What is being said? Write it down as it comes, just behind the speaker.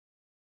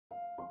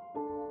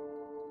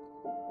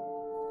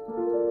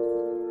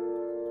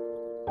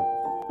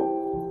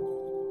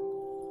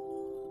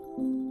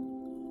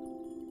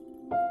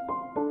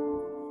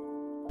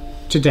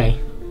Today,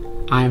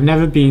 I have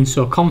never been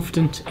so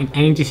confident in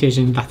any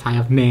decision that I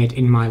have made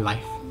in my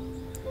life.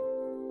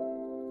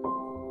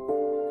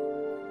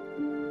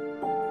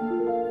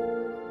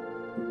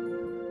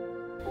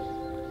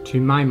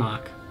 To my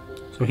mark.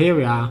 So here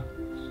we are,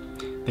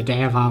 the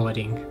day of our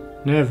wedding.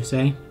 Nervous,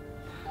 eh?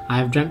 I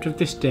have dreamt of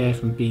this day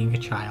from being a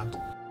child.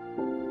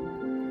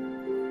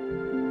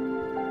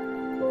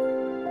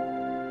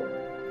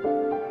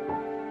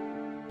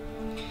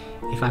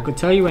 If I could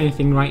tell you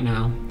anything right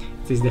now,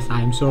 it is that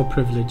I am so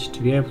privileged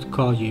to be able to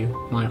call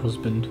you my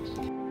husband.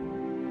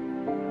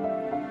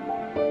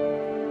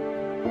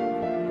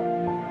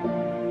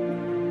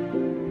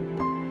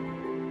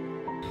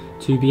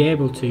 To be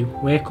able to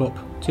wake up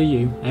to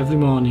you every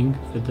morning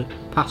for the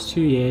past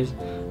 2 years,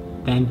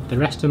 then the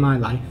rest of my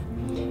life,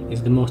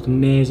 is the most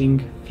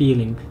amazing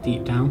feeling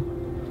deep down.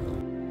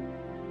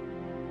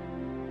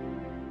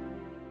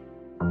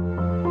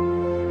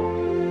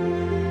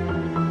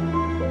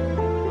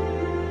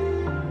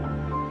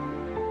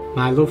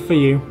 My love for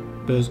you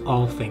bears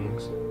all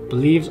things,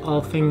 believes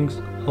all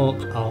things,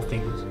 hopes all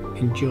things,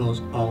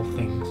 endures all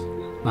things.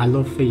 My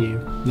love for you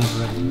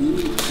never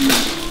ends.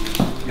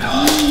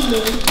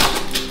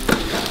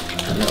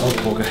 A little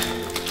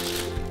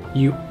bugger.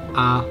 You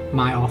are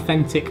my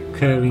authentic,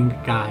 caring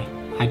guy.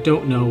 I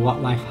don't know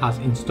what life has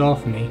in store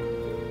for me,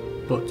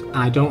 but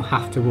I don't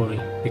have to worry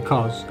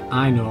because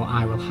I know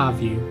I will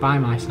have you by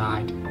my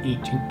side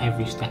each and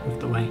every step of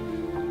the way.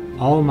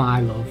 All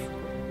my love,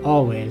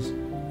 always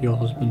your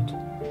husband.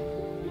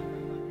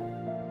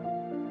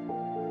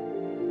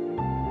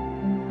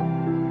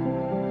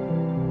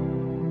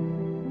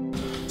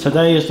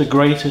 Today is the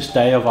greatest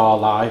day of our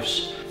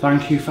lives.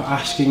 Thank you for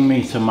asking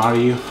me to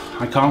marry you.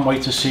 I can't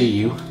wait to see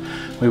you.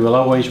 We will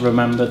always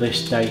remember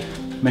this day.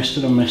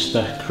 Mr. and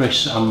Mr.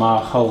 Chris and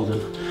Mark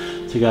Holden,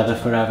 together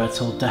forever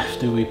till death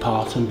do we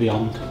part and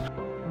beyond.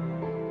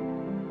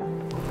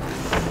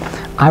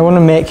 I want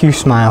to make you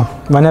smile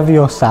whenever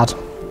you're sad.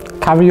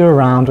 Carry you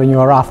around when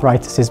your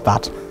arthritis is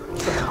bad.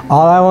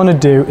 All I want to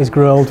do is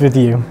grow old with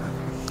you.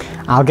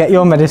 I'll get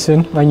your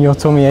medicine when your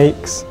tummy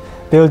aches,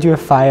 build you a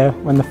fire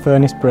when the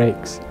furnace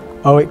breaks.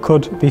 Oh, it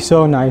could be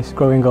so nice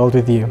growing old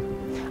with you.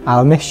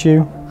 I'll miss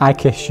you, I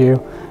kiss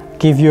you,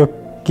 give you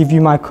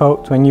my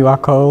coat when you are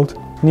cold,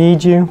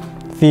 need you,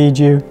 feed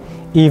you,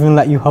 even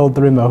let you hold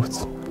the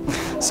remote.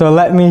 So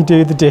let me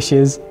do the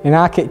dishes in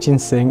our kitchen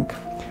sink,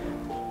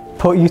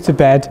 put you to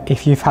bed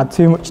if you've had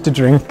too much to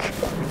drink.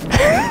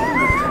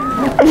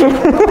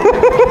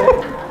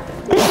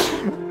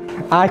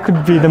 I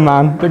could be the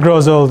man that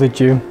grows old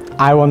with you.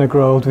 I want to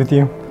grow old with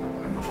you.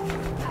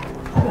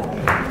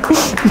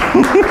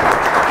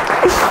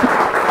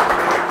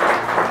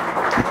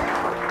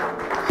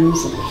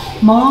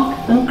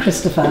 Mark and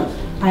Christopher,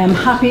 I am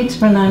happy to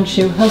pronounce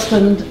you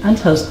husband and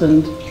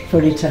husband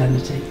for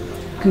eternity.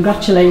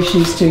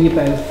 Congratulations to you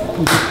both.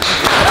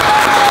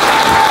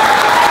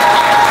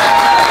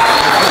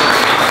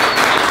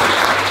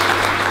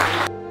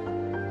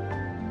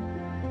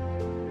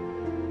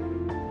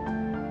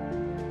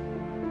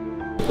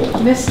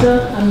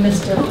 Mr. and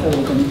Mr.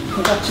 Holden,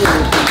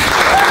 congratulations.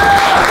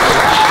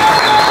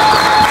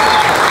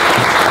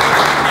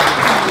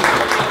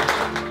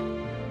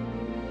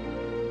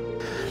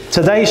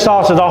 Today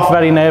started off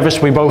very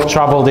nervous. We both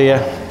travelled here,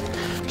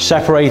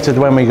 separated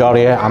when we got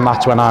here, and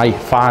that's when I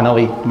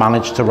finally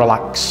managed to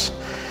relax.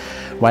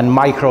 When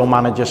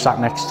micromanager sat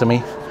next to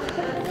me,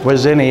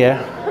 was in here,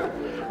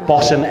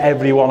 bossing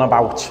everyone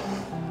about.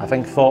 I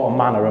think Thornton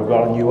Manor have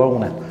got a new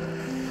owner.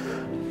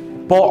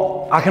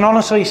 But I can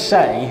honestly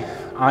say,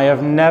 I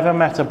have never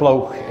met a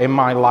bloke in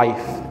my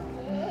life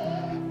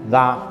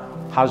that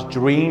has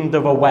dreamed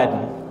of a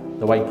wedding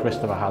the way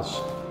Christopher has.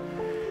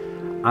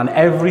 And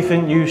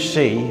everything you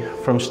see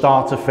from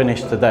start to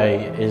finish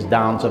today is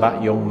down to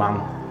that young man,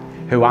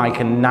 who I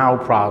can now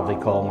proudly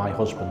call my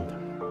husband.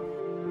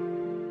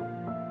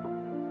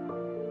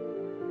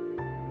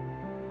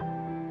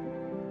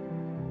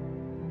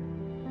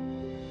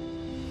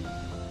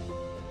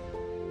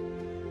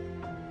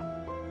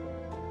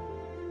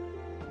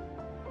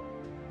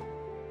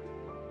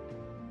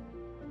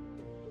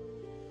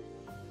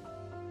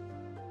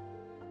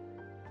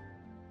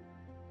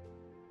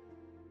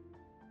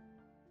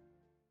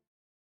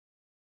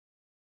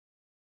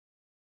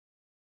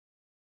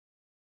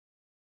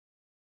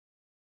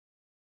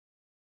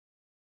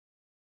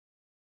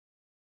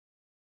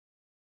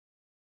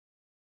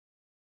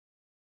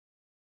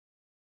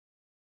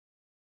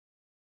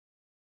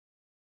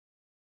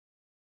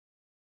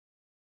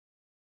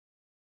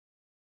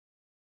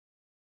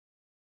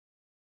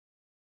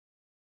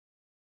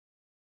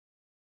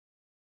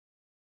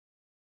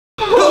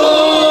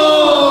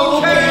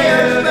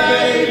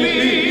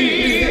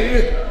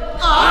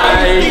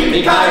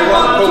 I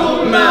want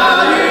to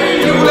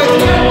marry you. Let's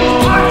get this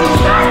party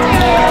started.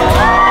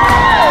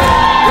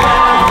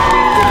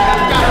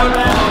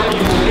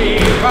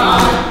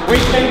 We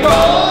can go.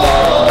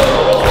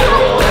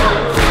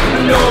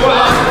 No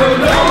one will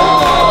know.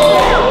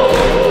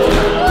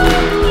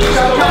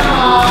 So come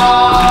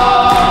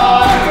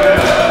on,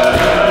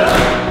 girl.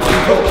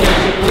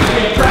 Okay.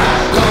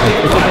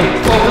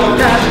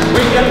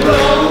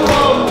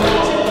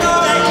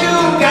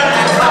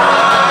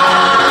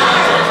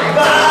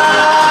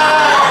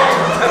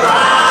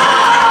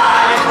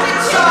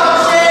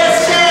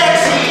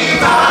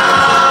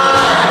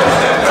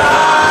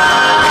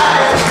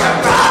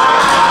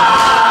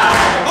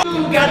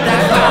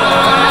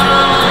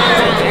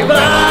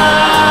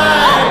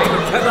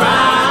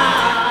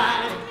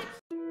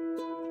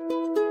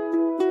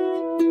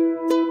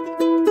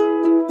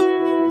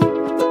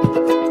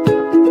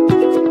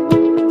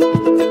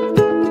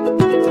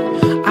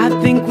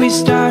 think we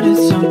started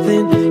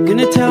something,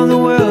 gonna tell the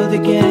world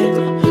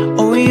again.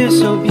 Oh, you're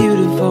so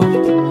beautiful,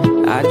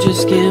 I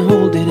just can't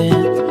hold it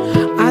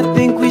in. I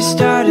think we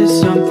started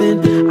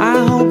something,